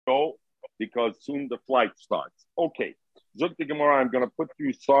go because soon the flight starts. Okay. Zuk the Gemara, I'm going to put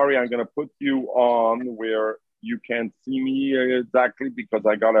you, sorry, I'm going to put you on where you can't see me exactly because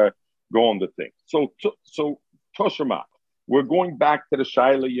I got to go on the thing. So Toshima, we're going back to the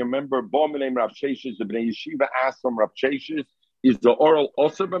Shaila. You remember, Bomelim Rav Sheshes, the Bnei Yeshiva asked from Rav Sheshes, is the oral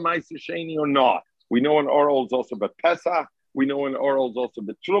also b'Maiser Sheni or not? We know an oral is also b'Pesach. We know an oral is also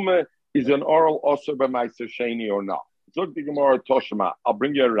b'Truma. Is an oral also b'Maiser Sheni or not? Zog the Gemara Toshima. I'll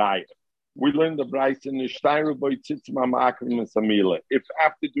bring you a raya. We learned the Bryce in the Shtairu Boy Tzitzma Ma'akrim and Samila. If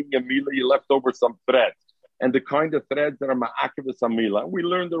after doing a mila you left over some threads, and the kind of threads that are Ma'akiv and Samila, we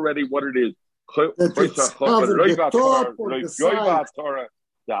learned already what it is. It's covered the top or the side.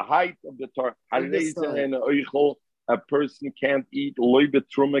 The height of the Torah. A person can't eat loibe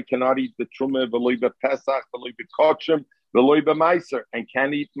truma, cannot eat the truma, the loibe pesach, the loibe kochim, the loibe meiser, and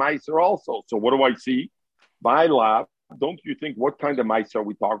can eat meiser also. So what do I see? By lab, don't you think what kind of meiser are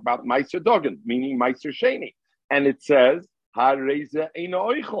we talking about? Meiser dogan, meaning meiser sheni. And it says, ha-reza ein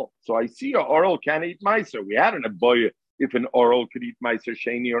oichel. So I see an oral can eat meiser. We had an aboya if an oral could eat meiser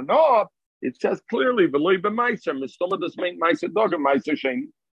sheni or not. It says clearly, the loibe meiser, mistoma does make meiser dogan, meiser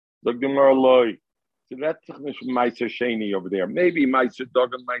sheni. The Gemara loy. So that's meiser sheni over there. Maybe meiser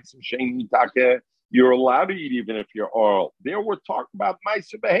dogan, meiser sheni take. You're allowed to eat even if you're oral. There we're talking about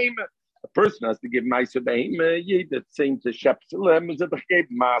meiser behemoth. A person has to give meiser behemoth. That's saying to shepselem is a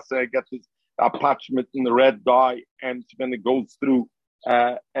behemoth masa. Get this attachment in the red dye, and when it goes through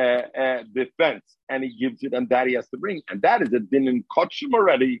the fence, and he gives it, and that he has to bring, and that is a din in kochim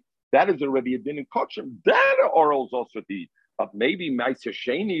already. That is already a din in kochim. That oral is also to eat. But maybe Meiser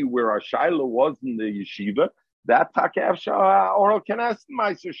Sheni, where our Shiloh was in the yeshiva, that Takev oral can ask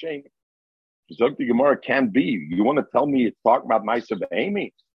Meiser Sheni. So the Gemara can't be. You want to tell me it's talking about Meiser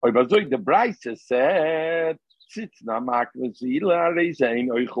Behemi? The Bryce said, Tzitna Makvazila Rezain,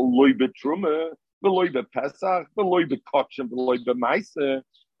 Oichel Loibe Truma, the Loibe Pesach, the Loibe Kotchim, the Loibe Meiser.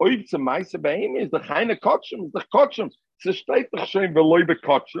 Oibse Meiser Behemi is the Heine Kotchim, is the Kotchim. Because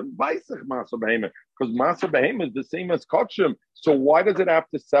Masa Behem is the same as Kotchim. So why does it have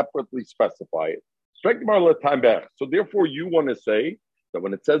to separately specify it? So therefore you want to say that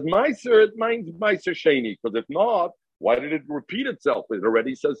when it says Meiser, it means Meiser Sheni. Because if not, why did it repeat itself? It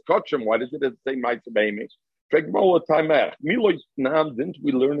already says Kotchim. Why does it say Meiser Behem? Didn't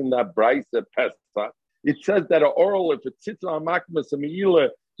we learn in that Bryce at Pesach? It says that an oral, if it sits on Makmas and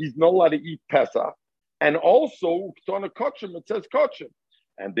he's not allowed to eat Pesach. And also, on a kotchim, it says kotchim.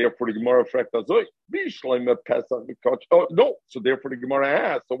 And therefore, the Gemara frekta Pesach. Oh, no. So therefore, the Gemara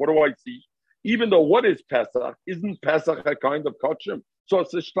asks, so what do I see? Even though what is Pesach? Isn't Pesach a kind of kotchim? So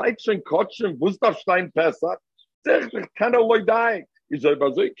it's a Steitchen kotchim. Wusdaf Stein Pesach. Kind of like dying. Is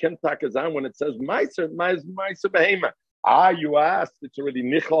when it says Meiser Behema. You asked, it's already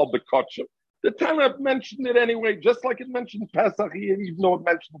Nichal Bekotchim. The Tana mentioned it anyway, just like it mentioned Pesach, even though it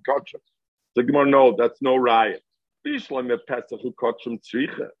mentioned kotchim. So Gemara, no, that's no riot. In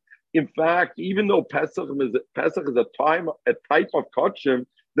fact, even though Pesach is a type of kotchim,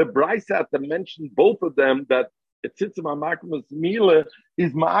 the Bryce had to mention both of them that Tzitzim HaMakmas Mila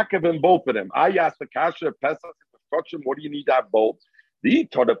is Ma'akev in both of them. I asked the Kasha, Pesach is a kotchim, what do you need to have both? The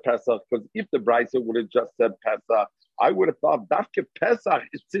taught of Pesach, because if the Bryce would have just said Pesach, I would have thought Dafke Pesach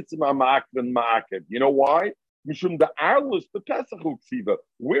is Tzitzim HaMakmas and Ma'akev. You know why? Mishum the Arlus, the Pesach Uksiva.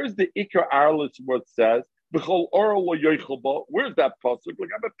 Where's the Iker Arlus where it says, B'chol Oral lo yoichelba? Where's that pasuk?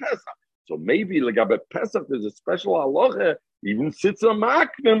 Legabe Pesach. So maybe Legabe Pesach there's a special halacha, even sits a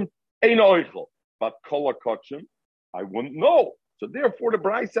maknim, ein oichel. But kol kotchim, I wouldn't know. So therefore the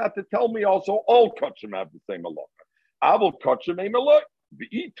Bryce had to tell me also all kotchim have the same halacha. Avol kotchim ein malach.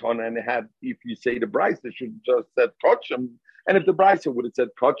 V'iton, and had, if you say the Bryce, they should just said kotchim. And if the Bryce would have said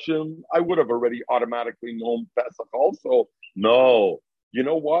kotchim, I would have already automatically known Pesach also. No. You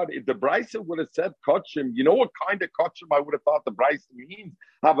know what? If the Bryce would have said kotchim, you know what kind of kotchim I would have thought the Bryce means?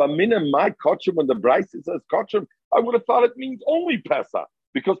 Have a minimum my kotchim when the Bryce says kotchim, I would have thought it means only Pesach.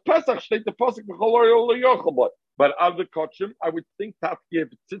 Because Pesach state the pasuk but other kotchim, I would think that if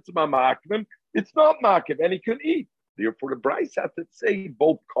it's ma'akvim, it's not ma'akiv, and he can eat. Therefore, the Bryce had to say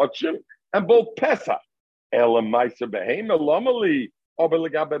both kotchim and both Pesach. Why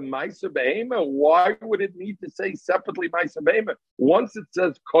would it need to say separately Ma'aser Behema? Once it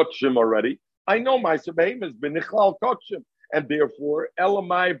says Kotchim already, I know Ma'aser Behema is Benichal Kotchim. And therefore,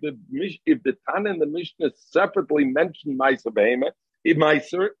 Elamai, if the Tana and the Mishnah separately mention Ma'aser Behema, it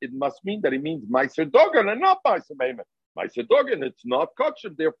must mean that it means Ma'aser Dogan and not Ma'aser Behema. Ma'aser Dogan, it's not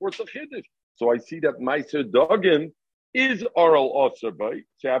Kotchim, therefore it's a Chiddush. So I see that Ma'aser Dogan is oral Osir by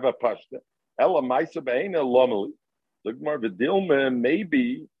Shava Pashta. Ela Ma'aser Behema Lomeli. Look more Vidilma,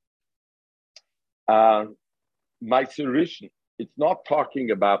 maybe Meiser Rishon. It's not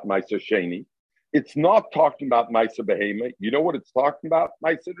talking about Meiser Sheni. It's not talking about Meiser Behema. You know what it's talking about?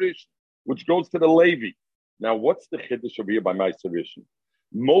 Meiser Rishon, which goes to the Levi. Now, what's the Chiddush over here by Meiser Rishon?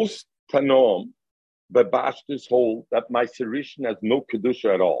 Most Tanom, Babashtis hold that Meiser Rishon has no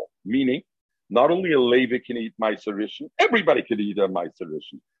Kedusha at all. Meaning, not only a Levi can eat Meiser Rishon, everybody can eat a Meiser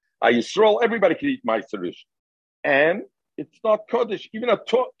Rishon. A Yisrael, everybody can eat Meiser Rishon. And it's not Kodesh. Even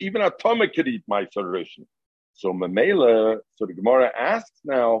a Toma could eat Meiser Rishon. So Mamela, so the Gemara asks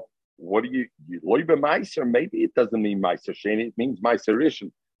now, what do you Loiba Meiser? Maybe it doesn't mean Meiser Sheni, it means Meiser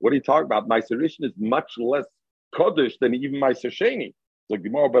Rishon. What are you talking about? Meiser Rishon is much less Kodesh than even Meiser Sheni. So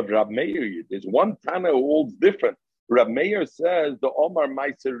Gemara about Rab Meir, there's one Tana who holds different. Rab Meir says the Omar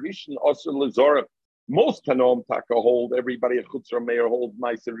Meiser Rishon Osir Lazorim. Most Tanom Taka hold, everybody at Chutz Rab Meir holds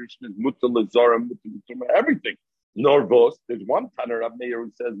Meiser Rishon is Mutter Lazorim, everything. Norvos, there's one Tana Rab Meir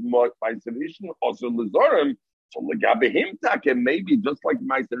who says Meiser Rishon Osir Lazorim. So Legabe him Taka, maybe just like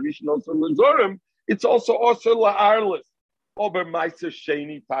Meiser Rishon Osir Lazorim, it's also Osir La'arlis. Over Meiser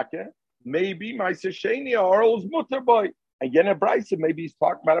Sheni Taka, maybe Meiser Sheni Arl is Mutter Boy. Again, a Bryson, maybe he's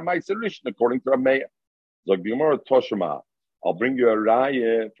talking about a Meiser Rishon according to Rameya. So Gemara Toshima, I'll bring you a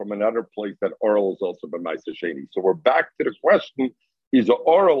raya from another place that oral is also by Meiser Sheni. So we're back to the question: is the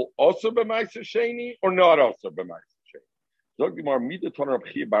oral also by Meiser Sheni or not also by Meiser Sheni? So Gemara Midaton Rab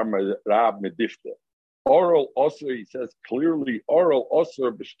Chia Bar Rab Medifta. Oral also, he says clearly, oral also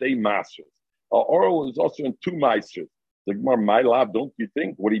b'shtei masters. Oral is also in two meisters. The Gemara, my lab, don't you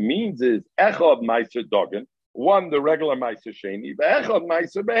think? What he means is echad meiser dogen. One, the regular Meiser Sheni, Echad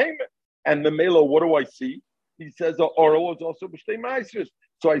Meiser Behemoth. And the Melo, what do I see? He says the oral is also B'shtei Meisers.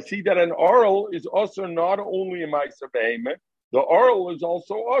 So I see that an oral is also not only a Meiser Behemoth, the oral is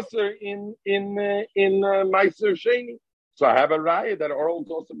also in Meiser Sheni. So I have a raya that oral is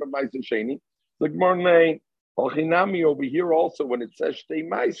also by Meiser Sheni. The Gemara Holchinami over here also, when it says Shtei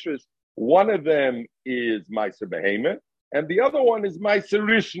Meisers, one of them is Meiser Behemoth, and the other one is Meiser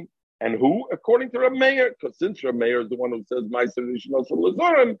Rishon. And who? According to Rab Meir, because since Rab Meir is the one who says Meiser Rishon also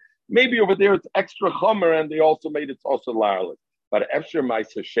Lazorim, maybe over there it's extra chomer, and they also made it also larlis. But Efsher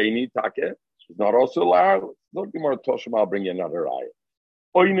Meiser Sheni Take is not also larlis. Look more Toshim, I'll bring you another ayah.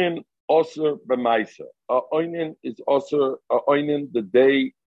 Oinin also b'Meiser. Oinin is also Oinin the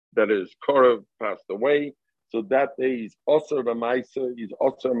day that is Korav passed away. So that day is also b'Meiser. He's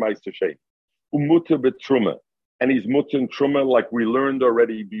also Meiser Sheni. Umuter b'Truma. And he's mutter in truma, like we learned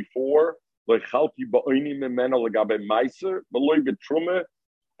already before. And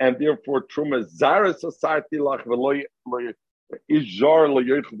therefore, truma zara society like izar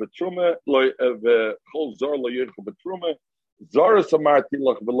leyoich betruma, chol zar leyoich betruma, zara samarti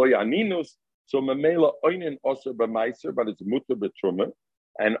like veloy aninus. So memela oinin also b'meiser, but it's mutter betruma,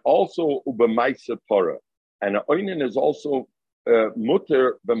 and also ubemeiser para. And oinin is also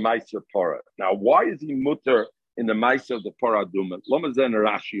mutter b'meiser para. Now, why is he mutter in the Maisa of the Paraduma? Lomazen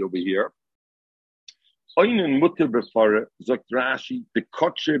Rashi over here. Oinen mutter before Zok Rashi the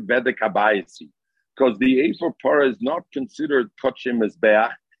Koche Bedek Abayasi, because the Ephor Para is not considered Koche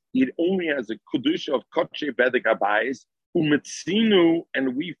Mezbeach. It only has a Kudusha of Koche Bedek Abayis Umetzinu,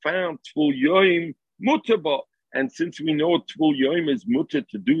 and we found Tvul Yoim Mutterba. And since we know Tvul Yoim is mutter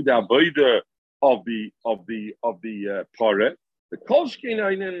to do the avodah of the Para, the Kolshkin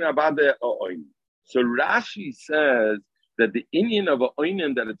Oinen Abade Oinen. So Rashi says that the Indian of a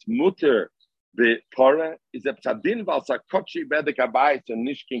oinen that it's mutter the para is a psadin valsa kochi bedek abayis and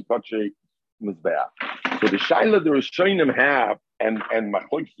nishkin kochi mizbeach. So the shaila the Rishonim have and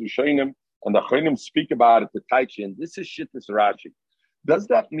machlokes Rishonim and the Rishonim speak about it to Taichi, and this is shittus Rashi. Does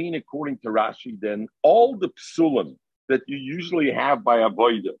that mean, according to Rashi, then all the psulim that you usually have by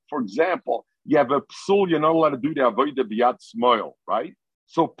avodah? For example, you have a psul, you're not allowed to do the avodah biyat smoil, right?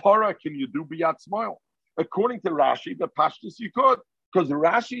 So para, can you do biyat smoil? According to Rashi, the pashtus you could, because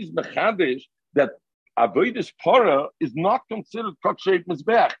Rashi is mechadish that avodas para is not considered kotshei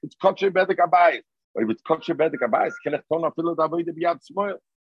mizbeach. It's kotshei bedek abayis. If it's kotshei bedek abayis, can it turn off the avodah biyat smoil?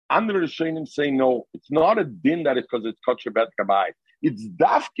 Andere Rishonim say no, it's not a din that it's because it's kotshei bedek abayis. It's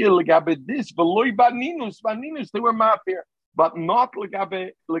dafke legabe this veloy baninus. They were mafir, but not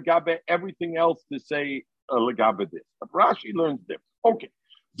legabe everything else to say legabe this. But Rashi learns different. Okay.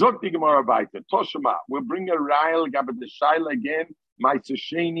 Zok the Gemara weiter. Toshima, we'll bring a rail legabe the shaila again. Meiser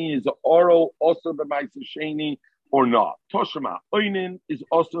Sheni is oral also by Meiser Sheni or not? Toshima, oinin is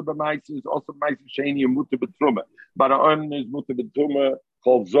also by Meiser, is also Meiser Sheni and muter betruma. But oinin is muter betruma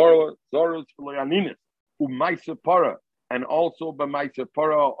called Zoros Filoyaninis, who Meiser para. And also by Meiser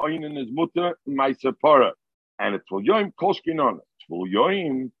para, oinin is muter Meiser para. And a Tvul Yoim, Kolshkin on it.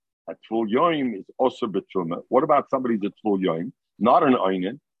 A Tvul Yoim is also betruma. What about somebody's a Tvul Yoim, not an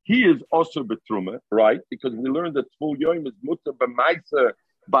Einin? He is also betruma, right? Because we learned that Tvul Yoim is mutter b'maiser,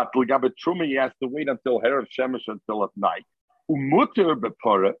 but l'gabe truma he has to wait until Herav Shemesh, until at night. Umutter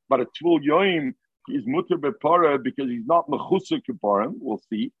bepara, but a Tvul Yoim is mutter bepara because he's not mechusar kiparim. We'll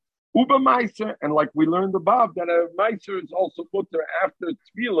see. Uba meiser, and like we learned above, that a meiser is also mutter after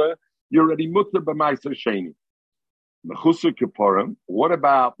tefillah. You're already mutter b'meiser sheni. Mechusar kiparim. What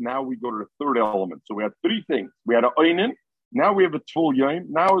about now? We go to the third element. So we had three things. We had a oinen. Now we have a Tvul Yoim.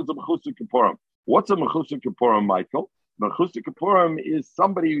 Now is a mechusar kiparim. What's a mechusar kiparim, Michael? Mechusar kiparim is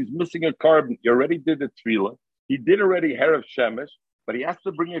somebody who's missing a carbon. He already did the tefillah. He did already Herav Shemesh, but he has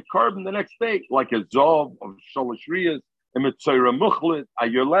to bring a carbon the next day, like a Zov of Shalosh Riyas, a Mitzayra Muchlit, a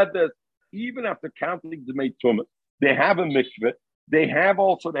Yoledes. Even after counting the Mei Tumah, they have a mikveh. They have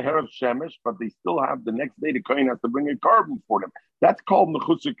also the Herav Shemesh, but they still have the next day the Kohen has to bring a carbon for them. That's called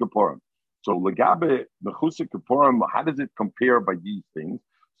Mechusar Kipurim. So Legabe Mechusar Kipurim, how does it compare by these things?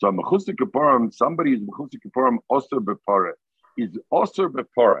 So Mechusar Kipurim, somebody is Mechusar Kipurim Osir Bepara, is Osir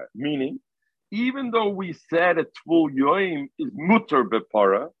Bepara, meaning even though we said a Tvul Yoim is Mutter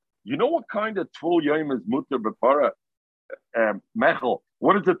Bepara, you know what kind of Tvul Yoim is Mutter Bepara? Mechel,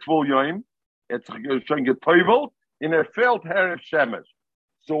 what is a Tvul Yoim? It's showing a Teufel in a felt Herav Shemesh.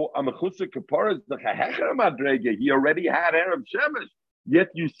 So a Mechusar Kippur is the Hecher Madrege. He already had Herav Shemesh. Yet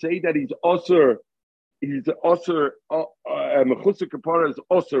you say that he's Osir. He's Osir. Mechusar Kippur is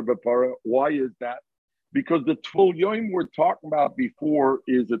Osir Bepara. Why is that? Because the Tvul Yoim we're talking about before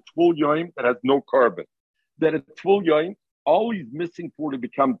is a Tvul Yoim that has no carbon. That a Tvul Yoim, all he's missing for to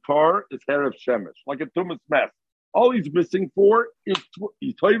become tar is Herav Shemesh, like a Tumas Mess. All he's missing for is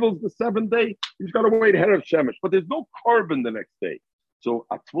he toivels the 7th day. He's got to wait Herav Shemesh, but there's no carbon the next day. So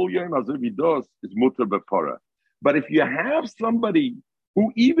a Tvul Yoim as if he does is Mutter Bepara. But if you have somebody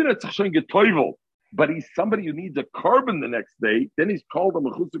who even a Tzachshen Getoivel, but he's somebody who needs a carbon the next day, then he's called a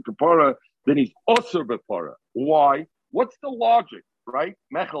Mechusar Kapara, then he's Osir Bepara. Why? What's the logic, right?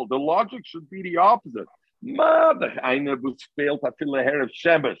 Mechel, the logic should be the opposite. Ma, the eine was fehlt hat viele Herav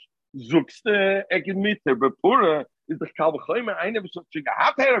Shemesh. Zugste Egenmitter Bepura is the Kalvachayma eine was schon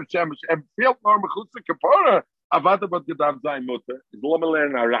gehabt Herav Shemesh. Fehlt nur Mechusar Kapara. Avada wat gedav sein Mutter is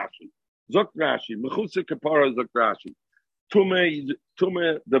Lomelern Rashi. Zok Rashi, Mechusar Kapara Zok Rashi.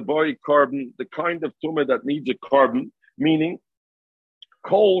 Tume, the boy carbon, the kind of tume that needs a carbon, meaning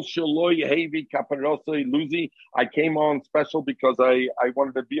Kol Shaloi Hevi Kaparosai Luzi. I came on special because I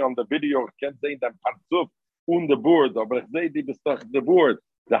wanted to be on the video. I can't say that Parzuf on the board, but ich sehe die bestach the board.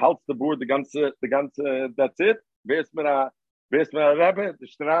 The house the board, the ganze, that's it. Wer ist mir a Rebbe? The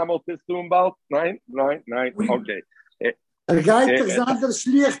Stramel ist du bald? Nein, okay. Geht doch sein der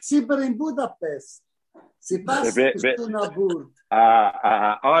Schlichtzimmer in Budapest. Sie passt to Nabur.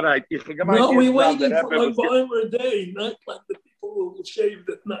 All right. No, we're waiting for a day, not like the people who will shave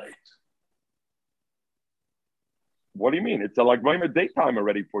at night. What do you mean? It's like a daytime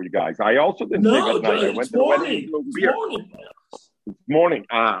already for you guys. I also didn't shave at night. I went to the wedding. It's morning.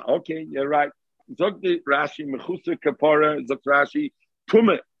 Okay, you're right. Zog the Rashi, Mechusar Kapara, Zog Rashi,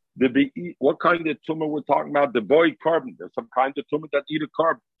 Tumah. What kind of tumah we're talking about? The boy carbon. There's some kind of tumah that need a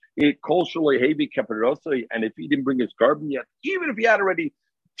carbon. And if he didn't bring his carbon yet, even if he had already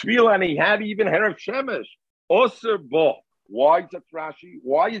tefillah and he had even Herav Shemesh, Osir Bo. Why is it Rashi?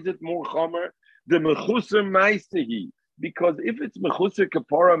 Why is it more chomer? The Mechusar Maisehi. Because if it's Mechusar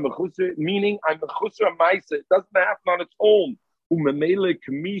Kapara, Mechusar, meaning I'm Mechusar Maise, it doesn't happen on its own. Umemele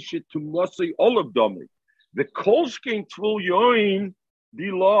Kamisha Tumosei Olav Domi. The Kolshkein Tvul Yoim,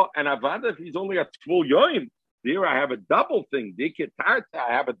 the law, and Avada, if he's only a Tvul Yoim, there I have a double thing. I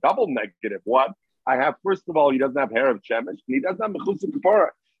have a double negative. One, I have, first of all, he doesn't have Herav Shemesh, and he doesn't have Mechusar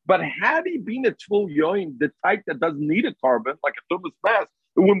Kapara. But had he been a Tvul Yoim, the type that doesn't need a carbon, like a Tumas Mess,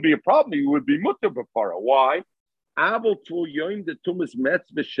 it wouldn't be a problem. It would be Mutter Bepara. Why? Abel Tvul Yoim, the Tumas Metz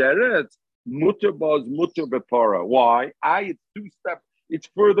B'Sheretz, Mutter Baz Mutter Bepara. Why? It's 2 steps. It's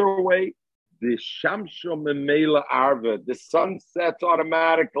further away. The Shamsho Memela Arva, the sun sets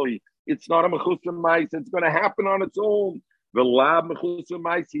automatically. It's not a Mechusar Maise. It's going to happen on its own. The lab Mechusar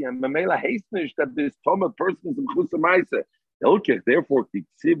Maise and Memela Hastenish that this Toma person is a Mechusar Maise. Elkech, therefore,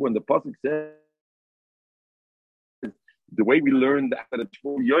 when the pasuk says the way we learn that a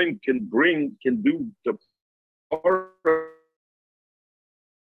Tvul Yoim can do the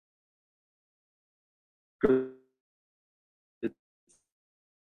it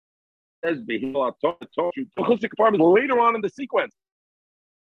says later on in the sequence.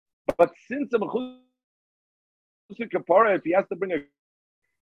 But since a Mechusar Kapara, if he has to bring a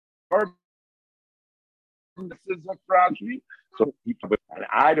carbon This is a Rashi. So the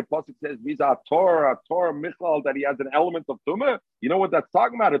pasuk says, "Visa Torah Michal," that he has an element of tumah. You know what that's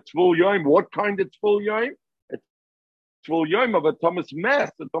talking about? A tvul yoim. What kind of tvul yoim? A tvul yoim of a Thomas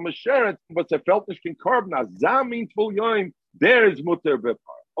mess, a Thomas sheret, but a feltishkin karbna. Zamin tvul yoim. There is mutter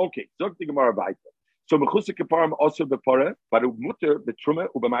bepar. Okay, zog the Gemara weiter. So mechusik kaparim also bepara, but mutter betruma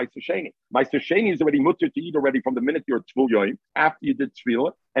ubemaiser sheni. Meiser sheni is already mutter to eat already from the minute you're tvul yoim after you did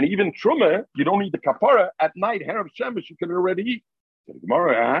tefillah, and even truma you don't need the kapara at night. Herav shemesh you can already eat. So the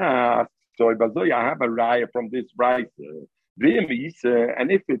Gemara so I have a raya from this rice.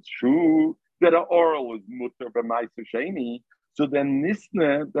 And if it's true that an oral is mutter b'maiser sheni, so then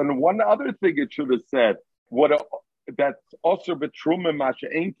nisna, then one other thing it should have said that's also betruma masha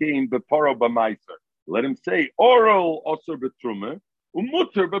enkein bepara b'maiser. Let him say oral also betruma,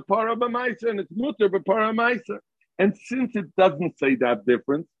 umutter bepara b'maiser, and it's mutter bepara b'maiser. And since it doesn't say that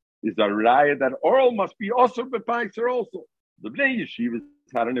difference, is a raya that oral must be also b'maiser also. The Bnei Yeshiva's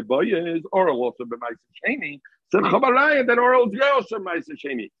had an iboya is oral also b'maiser sheni. So chabaraya that oral is also b'maiser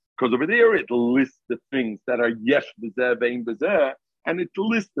sheni, because over there it lists the things that are yesh b'zeh vein b'zeh, and it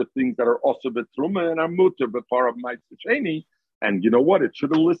lists the things that are also betruma and are mutter b'para b'maiser sheni. And you know what? It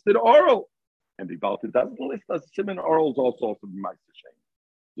should have listed oral. And the Balti doesn't list as Simon oral is also b'maiser sheni.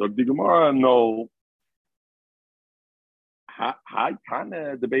 So the Gemara no. Hi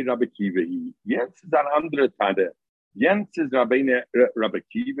Tane debate Rabbi Kiva. Jens is an andere Tane. Jens is Rabbi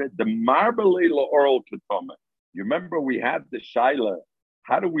Kiva. The marbelela oral ketoma. You remember we had the shaila.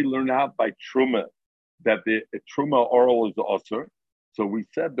 How do we learn out by truma that the truma oral is osur? So we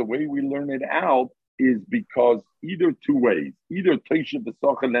said the way we learn it out is because either two ways, either Tosha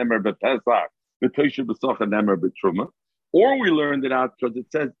b'socha nemer b'pesach, Tosha b'socha nemer b'truma, or we learned it out because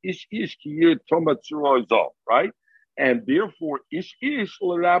it says ish kiyir toma tzuro izov, right? And therefore ish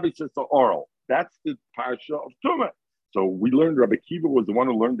l'Rabbi says oral. That's the parsha of truma. So we learned Rabbi Kiva was the one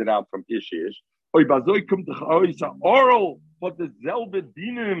who learned it out from ish. Oy bazoi kum t'chaoisa oral, but the zelbe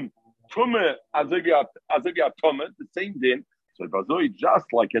dinim truma azogya toma, the same din. So bazoi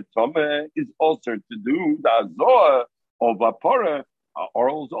just like a toma is also to do the azor of a para.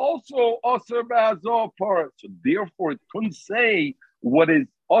 Oral is also osir by azor para. So therefore, it couldn't say what is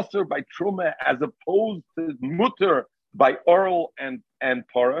osir by truma as opposed to mutter by oral and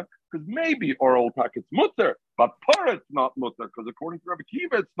para, because maybe oral tak it's mutter, but para it's not mutter, because according to Rabbi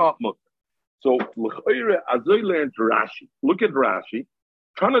Kiva it's not mutter. So l'chayre azoi learned Rashi. Look at Rashi.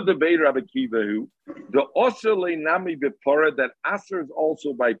 Kana debate Rabbi Kiva who the osir nami b'para that asr is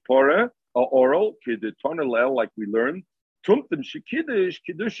also by para oral kidetona like we learned tumtum shekidish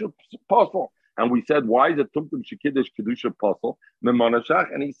kiddush apostle, and we said why is it tumtum shekidish kiddush apostle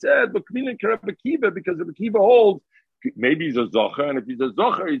memanashach, and he said but Rabbi Kiva because Rabbi Kiva holds maybe he's a zocher, and if he's a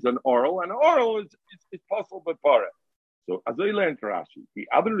zocher he's an oral, and oral is possible by para. So as I learned Rashi, the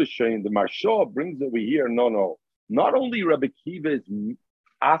other Rishayin, the Marsha brings over here. No, not only Rabbi Kiva is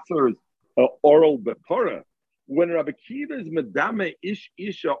Asher's oral bepara. When Rabbi Kiva's medame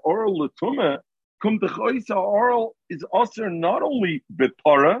isha oral letuma, kum dechoisa oral is also not only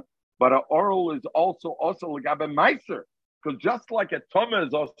bepara, but an oral is also legabe meiser. Because just like a tuma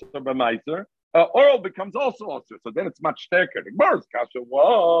is also b'meiser, oral becomes also osir. So then it's much thicker. The Gemara's kasha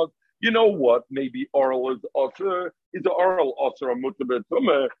was, you know what? Maybe oral is osir, is an oral osir or mutar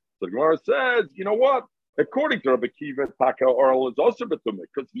b'tuma. So the Gemara says, you know what? According to Rabbi Kiva, taka oral is also betuma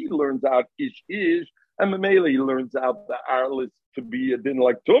because he learns out ish, and Mamela he learns out the oral is to be a din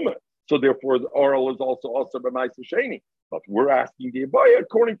like tuma. So therefore, the oral is also b'maiser sheni. But we're asking the Abaya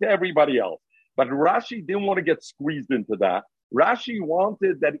according to everybody else. But Rashi didn't want to get squeezed into that. Rashi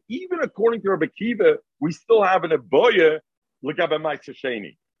wanted that even according to Rabbi Kiva, we still have an Abaya like b'maiser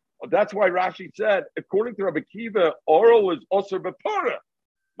sheni. That's why Rashi said, according to Rabbi Kiva, oral is also b'para.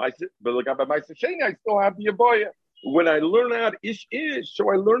 But I still have the Aboya. When I learn out ish,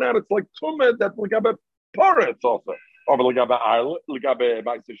 so I learn out it's like Tumah that Lagabe Para it's also. Or Lagabe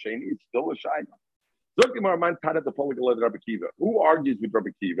Sheni, it's still a Shaina. Who argues with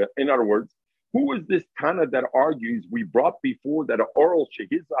Rabbi Kiva? In other words, who is this Tana that argues? We brought before that oral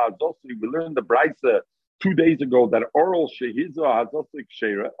Shehiza Azosik. We learned the Brisa 2 days ago that oral Shehiza Azosik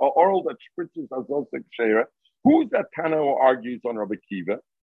Shera, or oral that spritzes Azosik Shera. Who is that Tana who argues on Rabbi Kiva?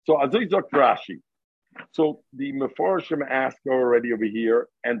 So Azizok Rashi. So the Mefarshim asked already over here,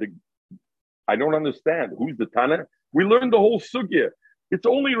 and I don't understand. Who's the Tana? We learned the whole sugya. It's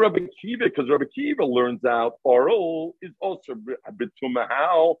only Rabbi Kiva, because Rabbi Kiva learns out oral is also a bit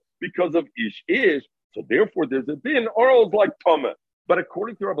tumah because of ish. So therefore there's a din. Oral is like tumah. But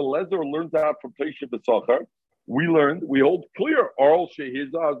according to Rabbi Lezer, learns out from Tosha b'Sachar, we hold clear oral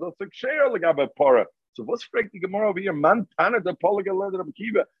shehiza azosik she'er l'gabe para. So what's the Gemara over here? Man Tana the Poliga learned Rabbi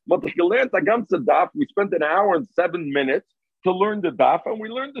Kiva. But the learned the ganze daf. We spent an hour and 7 minutes to learn the daf, and we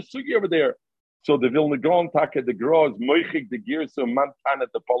learned the sugi over there. So the Vilna Gaon Taka the Gra is moichik the gear. So Man Tana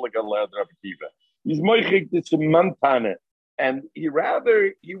the Poliga learned Rabbi Kiva. He's moichik this Man Tana, and he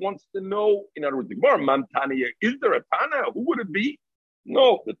wants to know. In other words, the Gemara Man Tana. Is there a Tana? Who would it be?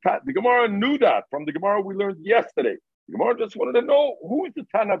 No, the Gemara knew that from the Gemara we learned yesterday. The Gemara just wanted to know who is the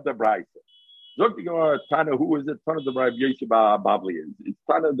Tana of the Brisa. Look, the Gemara Tana, who is it? Tana of the Rabbi Yossi Babli. It's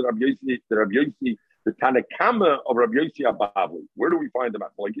Tana of the Rabbi Yossi, the Tana Kama of Rabbi Yossi Babli. Where do we find them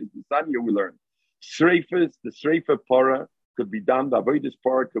at? Like it's the Tanya we learned. Sreifas, the Sreifa Para could be done. The Avodas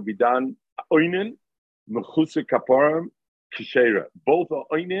Para could be done. Oinen, Mechusa Kaparam, Kshera. Both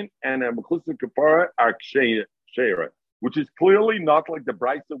Oinen and Mechusa Kapara are Kshera. Which is clearly not like the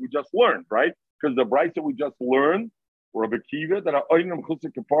Brisa that we just learned, right? Because the Brisa we just learned, Rabbi Kiva, that Oinam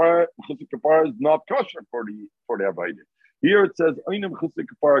Chusik Kapara is not kosher for the Avodah. Here it says Oinam Chusik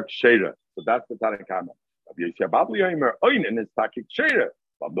Kapara Kshera. So that's the Tanakama. Rabbi Yossi Babli Oimer Oinen is Takik Kshera.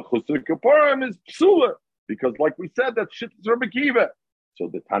 But the Chusik Kapara is Psula. Because like we said, that shit is Rabbi Kiva. So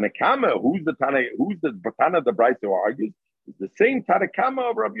the Tanakama, who's the Tana of the Brisa who argues? It's the same Tanakama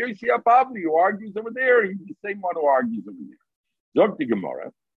of Rabbi Yossi Babli who argues over there. He's the same one who argues over there. Zog the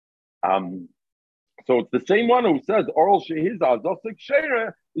Gemara. So it's the same one who says oral shehiza azosik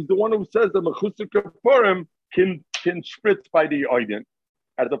sheira is the one who says the mechusik kapurim can spritz by the oiden,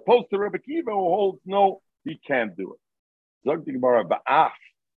 as opposed to Rabbi Kiva who holds no, he can't do it. Zog the Gemara ba'af,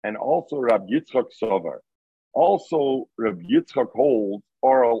 and also Rabbi Yitzchak Sovar. Also Rabbi Yitzchak holds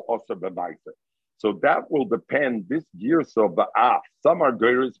oral also b'maisa. So that will depend, this gear so ba'af. Some are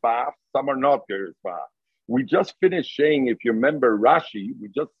geiris ba'af, some are not geiris ba'af. We just finished saying, if you remember Rashi,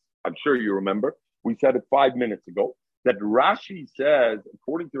 I'm sure you remember, we said it 5 minutes ago, that Rashi says,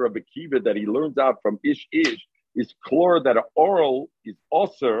 according to Rabbi Kiva, that he learns out from Ish, is clear that oral is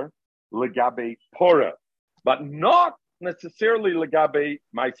osir legabe pora, but not necessarily legabe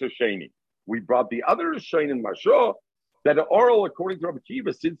ma'aser sheni. We brought the other Rishonim in Mashah, that the oral, according to Rabbi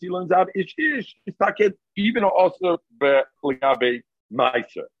Kiva, since he learns out Ish, is taket even osir legabe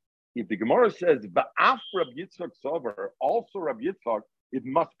ma'aser. If the Gemara says, Ba'af Rabbi Yitzchak Sover, also Rabbi Yitzchak, it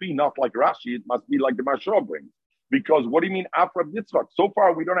must be not like Rashi, it must be like the Mashal brings. Because what do you mean, Af Rabbi Yitzchak? So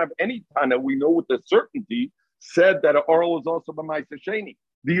far, we don't have any Tana, we know with the certainty, said that oral is also B'maisa Sheni.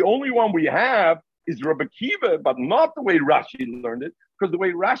 The only one we have is Rabbi Kiva, but not the way Rashi learned it, because the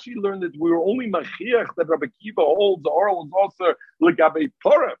way Rashi learned it, we were only Machiach that Rabbi Kiva holds oral is also Legabe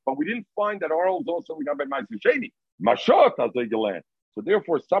Torah, but we didn't find that oral is also Legabe Ma'aser Sheni. Mashal Tazegalan. So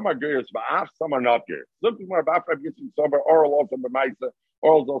therefore, some are geiros ba'af, some are not geiros. Looking more about Rabbi Yitzchak Sober, oral also b'maisa,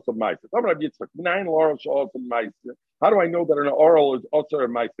 oral is also b'maisa. Some Rabbi Yitzchak, nine oral is also b'maisa. How do I know that an oral is also a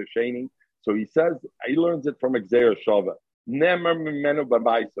ma'isa sheni? So he says, he learns it from Exer Shava. Nemer mimenu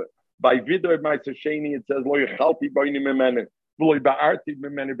b'maisa. By vidoy ma'isa sheni, it says, lo yechalti b'ini mimenu, v'lo ba'arti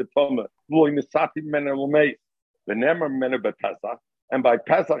mimenu b'toma, v'lo nisati mimenu l'meis. The nemer mimenu b'pesach. And by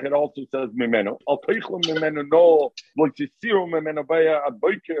Pesach, it also says Mimeno. Al Teichlu Mimeno no, Loitisiru Mimeno Baya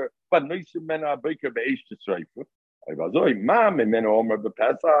Aboiker, but Noisi Mimeno Aboiker Beish to Streifer. I was like, Ma Mimeno Omer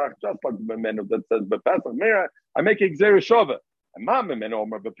Bepesach, just like Mimeno that says Bepesach. Mira, I make Exer Shova. And Ma Mimeno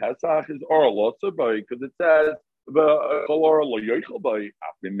Omer Bepesach is oral also boy, because it says the Cholor Lo Yoichel boy,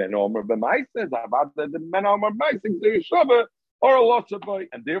 Mimeno Omer Bemaises, Avad the Mimeno Omer Bemaises, Exer Shova, oral also boy.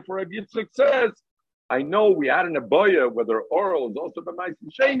 And therefore, Rabbi Yitzchak says, I know we had an aboya whether oral is also b'maisa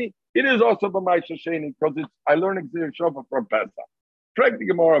sheni. It is also b'maisa sheni because I learned Gzeir Shava from Pesach. Correct the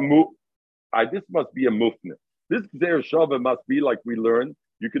Gemara. This must be a mufne. This Gzeir Shava must be like we learned.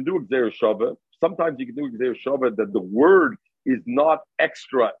 You can do Gzeir Shava. Sometimes you can do Gzeir Shava that the word is not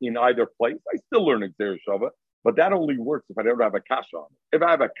extra in either place. I still learn Gzeir Shava, but that only works if I don't have a kasha on it. If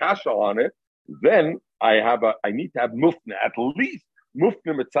I have a kasha on it, then I need to have mufne, at least mufne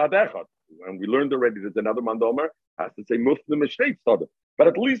mitzad echad. And we learned already that another mandomer has to say mufne mishteit sada, but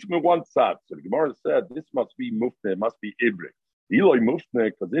at least with one side. So the Gemara said this must be mufne, it must be ibrik. Eloi mufne,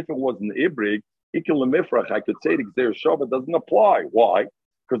 because if it wasn't ibrik, ikil lemifrach, I could say the Gzeir Shava doesn't apply. Why?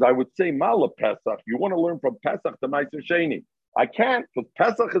 Because I would say mala Pesach. You want to learn from Pesach to Ma'aser Sheni. I can't, because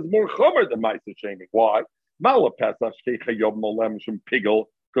Pesach is more chomer than Ma'aser Sheni. Why? Mala Pesach sheicha yom nolem mishum pigel,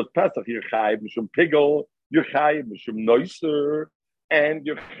 because Pesach you're chayiv mishum pigel, you're chayiv mishum noiser. And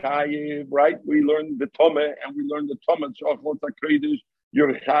you're chayiv, right? We learned the Tomeh, and we learned the Tomeh, Shochlot HaKodesh,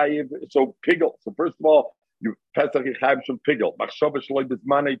 you're chayiv, so pigel. So first of all, you Pesach, you're chayiv some pigel. Machshava shloi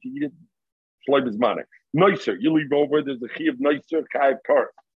bizmaneh, to eat it, shloi bizmaneh. Noiser, you leave over, there's a chayiv noiser, chayiv kars.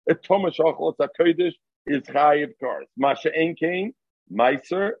 A Tomeh, Shochlot HaKodesh is chayiv kars. Masha ein kain,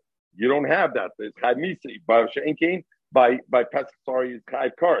 meiser, You don't have that. It's Chai Misi. By Pesach, sorry, it's Chai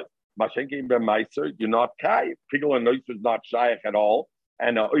Kars. Mashenkein by Meiser, you're not Chai. Pigel and Noiser is not Shaykh at all.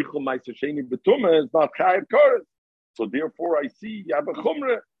 And Oichel Meiser Sheni Betuma is not Chai Kars. So therefore, I see you have a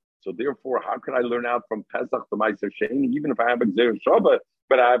Chumrah. So therefore, how can I learn out from Pesach to Meiser Sheni, even if I have a Gzer Shabbat,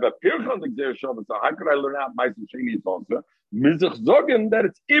 but I have a Pirch on the Gzer Shabbat? So how could I learn out Meiser Sheni is also? Mizach Zogen that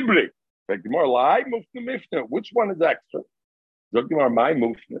it's Ibri. More lie, Mufna Mifna. Which one is extra? Zogimar my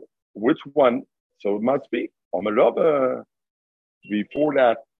Mufna. Which one? So it must be Omer Rabba. Before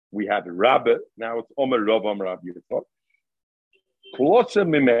that, we had Rabba. Now it's Omer Rabba, Omer Rabba Yitzchak. Klosa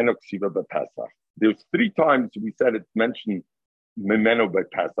Mimeno Ksiva B'Pesach. There's 3 times we said it's mentioned Mimeno by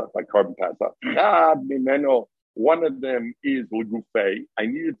Pesach, by carbon Pesach. Chad Mimeno. One of them is L'Gufei. I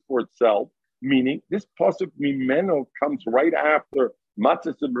need it for itself. Meaning, this pasuk Mimeno comes right after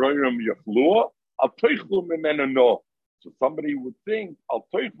Matzah Sebroirim Yachlua. Al Toichlu Mimeno No. So somebody would think Al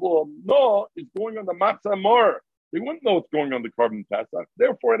Toichlu No is going on the Matzah Mor. They wouldn't know it's going on the carbon Pesach.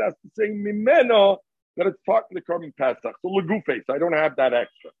 Therefore, it has to say Mimeno that it's talking the carbon Pesach. So L'Gufei. So I don't have that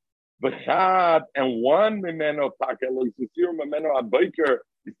extra. But Chad and one Mimeno Taka L'Sisir Mimeno Abayker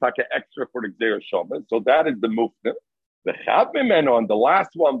is Taka extra for the Gzer Shabbat. So that is the Mufna. The Chad Mimeno and the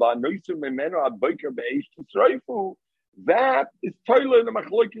last one, the Anoisir Mimeno Abayker Be'esh Tisreifu, that is Toiler in the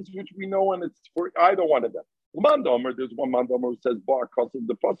Machlokes, which we know, and it's for either one of them. Mandomer, there's one Mandomer who says Bar Kosev.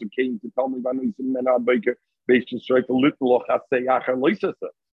 The pasuk came to tell me Anoisir Mimeno Abayker Be'esh Tisreifu Little Chasei Achar Leisasa.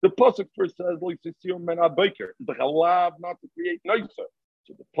 The pasuk first says L'Sisir Mimeno Abayker. It's the Chalav not to create Noiser.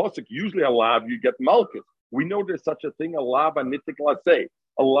 So the pasuk usually a lav, you get malchus. We know there's such a thing, a lav anitik lasei,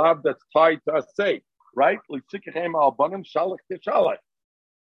 a lav that's tied to a say, right? The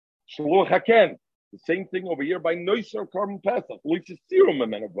same thing over here by noiser carbon pesach.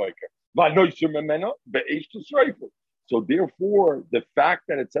 So therefore, the fact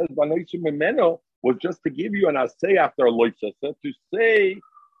that it says noiser memeno was just to give you an assay after a loisasa to say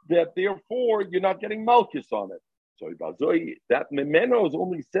that therefore you're not getting malchus on it. So that Mimeno is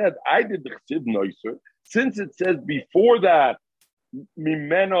only said, I did the Chsiv Noiser. Since it says before that,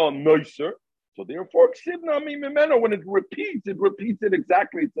 Mimeno Noiser, so therefore, Chsiv Nami Mimeno, when it repeats it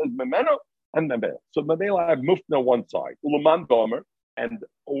exactly. It says Mimeno and Mimeno. So Mimeno, I have Mufna on one side, Ulaman Domer,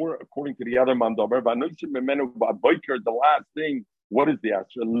 or according to the other Mandomer, Vanoiser Mimeno Baboiker, the last thing, what is the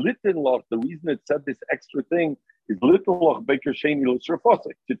extra? Littenloch, the reason it said this extra thing is Littenloch Baker Sheni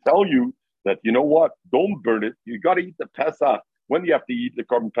L'Sherfosik, to tell you that, you know what, don't burn it. You got to eat the Pesach. When do you have to eat the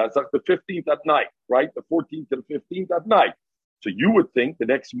carbon Pesach? The 15th at night, right? The 14th to the 15th at night. So you would think the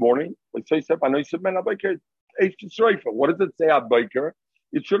next morning, let's say, what does it say at Baker?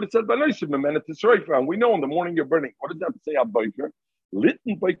 It should have said, and we know in the morning you're burning. What does that say at Baker?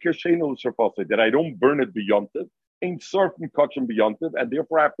 Litten Baker Sheno Surfase, that I don't burn it beyond it, ain't certain kachim beyond it, and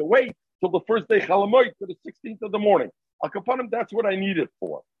therefore I have to wait till the first day Chalamoid to the 16th of the morning. Al-Kapanim, that's what I need it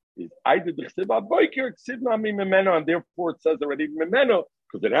for. I did the Chsiv Boiker, Chsiv Nami Memeno, and therefore it says already Memeno,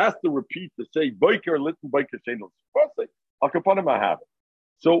 because it has to repeat to say Boiker, Litten Boiker, Sheno Surfase. Al-Kapanim, I have it.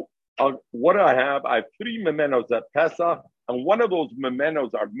 So what do I have? I have 3 Memenos at Pesach, and one of those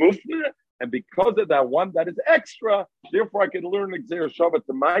Memenos are Mufna, and because of that one, that is extra, therefore I can learn Gzer Shabbat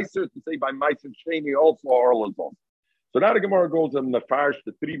to Meiser, to say by Meiser Sheni also, or Lazon. So now the Gemara goes and Nefarish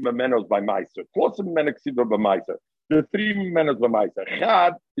the 3 Memenos by Meiser. Close to Memeno Ksiva by Meiser. The 3 Memenos by Meiser.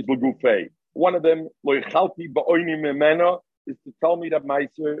 Chad is L'Gufei. One of them, Loichalti Ba'oini Memeno, is to tell me that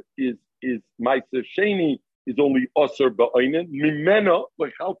Meiser is Meiser Sheni is only Osir Ba'oinin. Mimeno,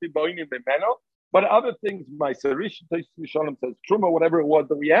 Loichalti Ba'oini Memeno. But other things, Meiser Rish, Shalom says, Truma, whatever it was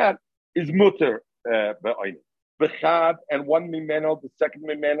that we had, is Mutter Ba'oinin. B'chad, and one Mimeno, the second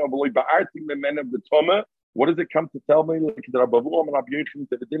Mimeno, Ba'arti Mimeno, the Toma. What does it come to tell me? Like the Rabbavu Am Rab Yechim,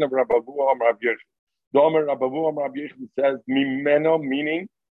 to the din of Rabbavu Am Rab Yechim. The Omer Rabbavu Am Rab Yechim says Mimeno, meaning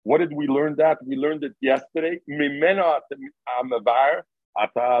what did we learn that? We learned it yesterday. Mimeno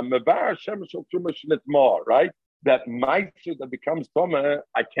at Mevar Shem Shel Truma Shnitma, right? That meiser that becomes Toma,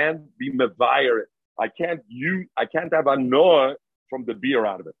 I can't be Mevayer. I can't have a noah from the beer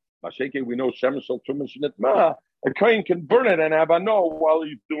out of it. Masheke, we know Shem Shel Truma Shnitma. A kohen can burn it and have a noah while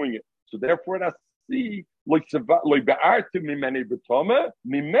he's doing it. So therefore, that's see. And the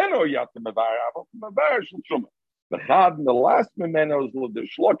last memeno is the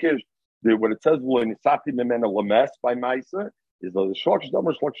shlokish. What it says by Meiser is the shlokish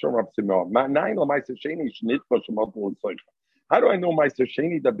damer shlokish Rab Simon. How do I know Meiser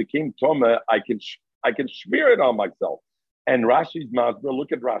Sheni that became Toma? I can smear it on myself. And Rashi's Masber,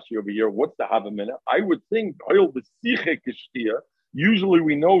 look at Rashi over here. What's the Havamina? I would think oil the siche kishtia. Usually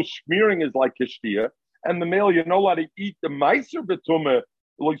we know smearing is like kishtia. And the male, you're not allowed to eat the meiser betume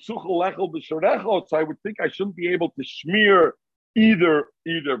So I would think I shouldn't be able to smear either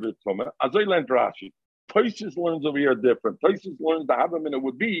v'tumah. As I learned Rashi, Tosis learns over here different. Tosis learns the Havamina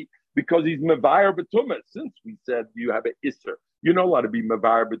would be because he's mevayer b'tumah. Since we said you have an isser, you're not allowed to be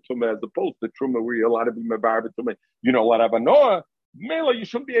mevayer b'tumah as opposed to truma where you're allowed to be mevayer b'tumah. You're not allowed to have a noah. Mela, you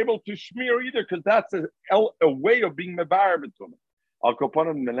shouldn't be able to smear either because that's a way of being mevayer b'tumah. Al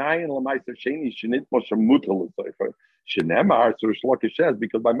kopanim menayin l'maiser sheni shenit moshe mutal l'soifer shenemar. So Shlokish says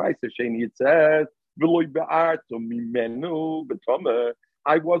because by maiser sheni it says v'loy be'arto mimenu b'tumah.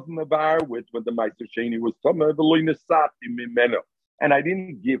 I wasn't a bar with when the Meister Sheni was Toma, and I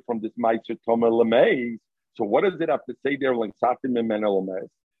didn't give from this Meister Toma Lameis. So what does it have to say there? Lansati Mimena Lameis.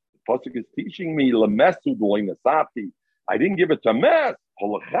 The Pasuk is teaching me Lamesu Lainasati. I didn't give it to mess.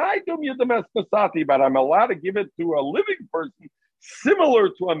 But I'm allowed to give it to a living person similar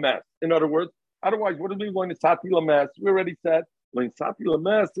to a mess. In other words, otherwise, what does it mean Lainasati Lames? We already said Lainasati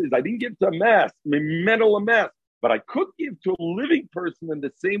Lames is I didn't give to a mess, Mimena Lames. But I could give to a living person in the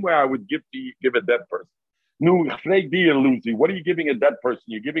same way I would give a dead person. No, Lucy, what are you giving a dead person?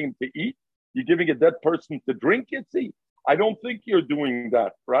 You're giving him to eat? You're giving a dead person to drink? See, I don't think you're doing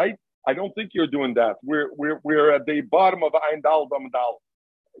that, right? I don't think you're doing that. We're at the bottom of Ein Dal Dam Dal.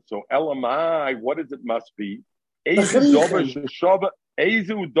 So LMI, what does it must be?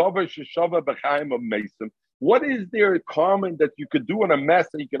 What is there common that you could do in a mess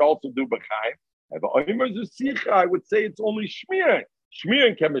that you could also do b'chaim? I would say it's only shmirin.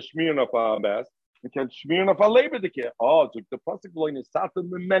 Shmirin can be shmirin of a mess. It can shmirin of a labor decay. Oh, so the pasuk line is satan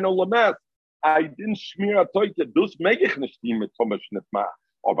memeno lames. I didn't shmir a toite. Dus megich nishtim mit Thomas nitma.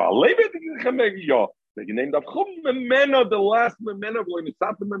 Aber a labor decay can make yo. They can name that chum memeno. The last memeno line is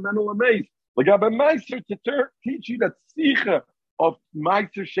satan memeno lames. Like I have a meister to teach you that sicha of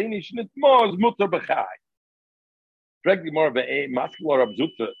meister sheni shnitma is mutter b'chai. Drag the more of a muscular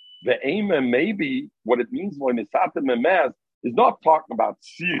abzutza. The aim and maybe what it means when it's is not talking about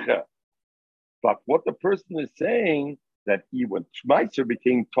sicha, but what the person is saying that when Schmeitzer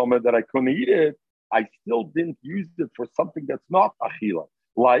became Toma that I couldn't eat it, I still didn't use it for something that's not achila,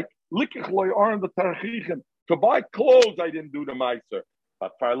 like likich loy aron the tarachichem. To buy clothes, I didn't do the meiser,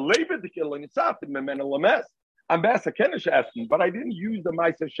 but for labor the kill in lames. I'm Basa Kenish asking, but I didn't use the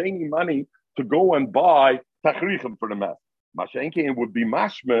meiser sheni money to go and buy tachrichem for the mess. Mashenke would be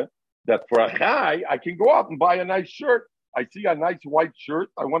mashma that for a chai, I can go out and buy a nice shirt. I see a nice white shirt.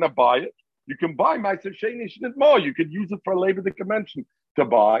 I want to buy it. You can buy my Sheni Shnit Mo. You could use it for labor the convention to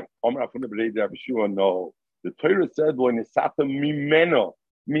buy. No. The Torah said, when it's sata mimeno.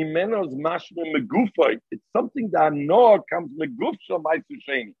 Mimeno is mashma megufay. It's something that no comes meguf shal ma'aser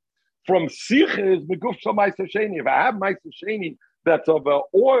sheni. From sicha is meguf shal ma'aser sheni. If I have ma'aser sheni that's of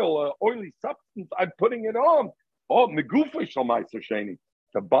oily substance, I'm putting it on. Oh, megufay shal ma'aser sheni.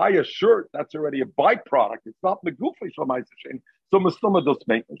 To buy a shirt, that's already a byproduct. It's not megufay shal ma'aser sheni. So Mustama does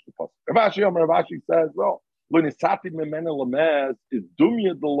maintenance. Ravashi says, well, lunisati memena lames is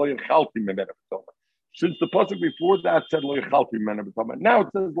dumya the loyachalti memena b'toma. Since the pasuk before that said loyachalti memena b'toma, now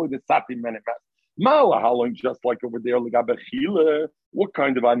it says lunisati memena b'toma. Mala, how long? Just like over there, legabechila. What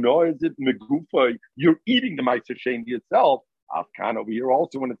kind of anoy is it? Megufay. You're eating the ma'aser sheni itself. Afkan over here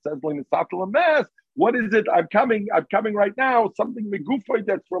also when it says lunisati lames. What is it? I'm coming right now. Something megufay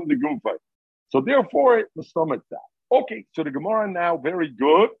that's from the gufay. So therefore, the stomach that. Okay, so the Gemara now, very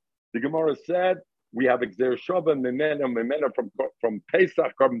good. The Gemara said we have Exer Shava, Memena from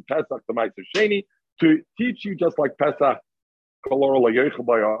Pesach, Carbon Pesach to Ma'aser Sheni to teach you just like Pesach, oral is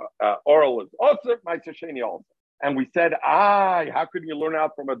also Ma'aser Sheni also. And we said, how could you learn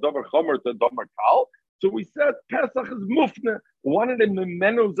out from a Dover Chomer to a Dover Kal? So we said Pesach is Mufne. One of the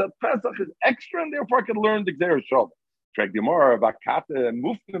Memenus that Pesach is extra, and therefore I can learn the Exer Shava. Trek Gemara, Vakata,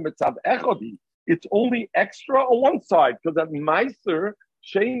 Mufne Mitzad Echodi. It's only extra on one side because at Meiser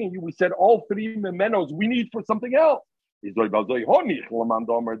Sheni we said all three memenos we need for something else. That's good according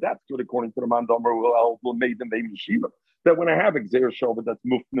to the Mandomer who made them Yeshiva. That when I have Exer Shova that's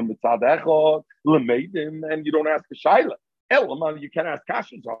Mufnim Mitzad Echad, Lemeidim, and you don't ask a Shaila. Elaman, you can't ask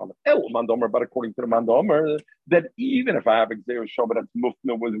Kashas on it. Elamandomer, but according to the Mandomer, that even if I have Exer Shova that's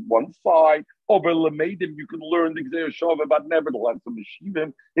Mufnim with one side, over Lemeidim, you can learn the Exer Shova, but nevertheless, a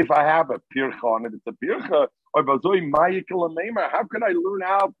Meshivim, if I have a Pircha on it, it's a Pircha. Or Bazoi Mayikal Nemer, how can I learn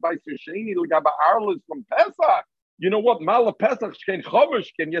out by Sesheni Legaba Arlis from Pesach? You know what? Mala Pesach, Shken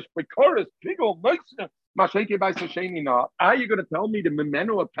Chovish, Shken Yesh Pekoris, Pigel, Moisha. Masheke by Sasheni not. You're going to tell me the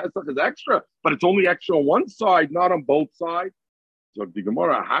memeno of Pesach is extra, but it's only extra on one side, not on both sides. So the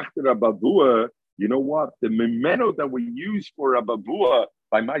Gemara Hachter Abavua, you know what? The memeno that we use for Abavua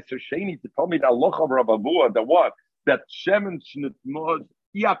by Meister Sheni to tell me the loch of Abavua, the what? That Shemen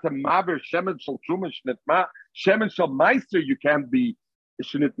Maver shemen shel truma shnitma shemen shel meister. You can't be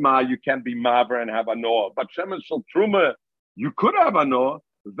shnitma. You can't be maver and have a noah. But shemen shel truma, you could have a noah.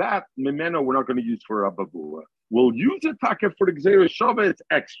 That mimeno we're not going to use for a bavua. We'll use it taka for the gzeira shava. It's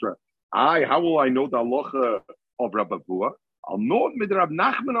extra. How will I know the halacha of Rabbi Bua? I'll know it with Rab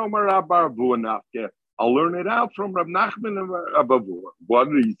Nachman or Rabbi Bua nafke. I'll learn it out from Rab Nachman and Rabbi Bua. What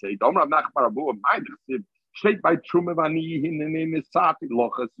do you say? Dom Rab Nachman Rabbi Bua. My chesed steht by Truma vani hin in Nisati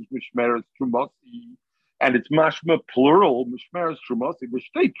lochas is mishmeres Trumasi, and it's mashma plural mishmeres Trumasi. We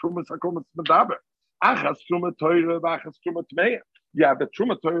state Trumas hakomas medaber. Achas Truma Torah, achas Truma Tmeya. Yeah, the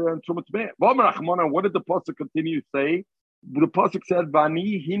Truma Torah and Truma Tmeya. What did the pasuk continue to say? The pasuk said,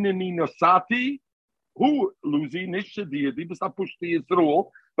 "Vani hineni nosati." Who luzi nishadi? Di b'sapushti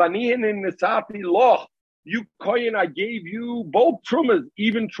Yisrael. Vani hineni nosati loch. You koyin, I gave you both trumas,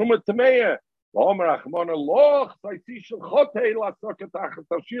 even truma tameya.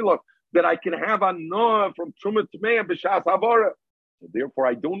 That I can have a noah from truma tameya b'shas havara. So therefore,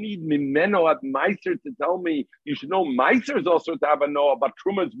 I don't need mimeno at meiser to tell me. You should know meiser is also to have a noah, but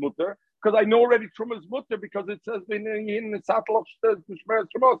truma is mutter. Because I know already Truma is mutter because it says in the Satloch Mishmeres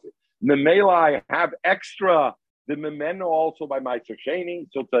Trumosi. Memela, I have extra the memeno also by my Sheni.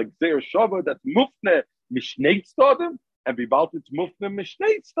 So it's a Gzeir Shava that's mufne mishneit stadim, and bibalt it's mufne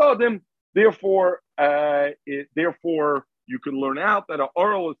mishneit stadim. Therefore, you can learn out that an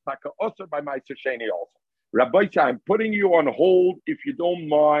oral is taka osir by my Sheni also. Rabbi, I'm putting you on hold if you don't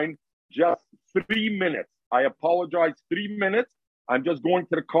mind. Just 3 minutes. I apologize. 3 minutes. I'm just going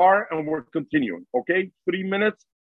to the car and we're continuing. Okay, 3 minutes.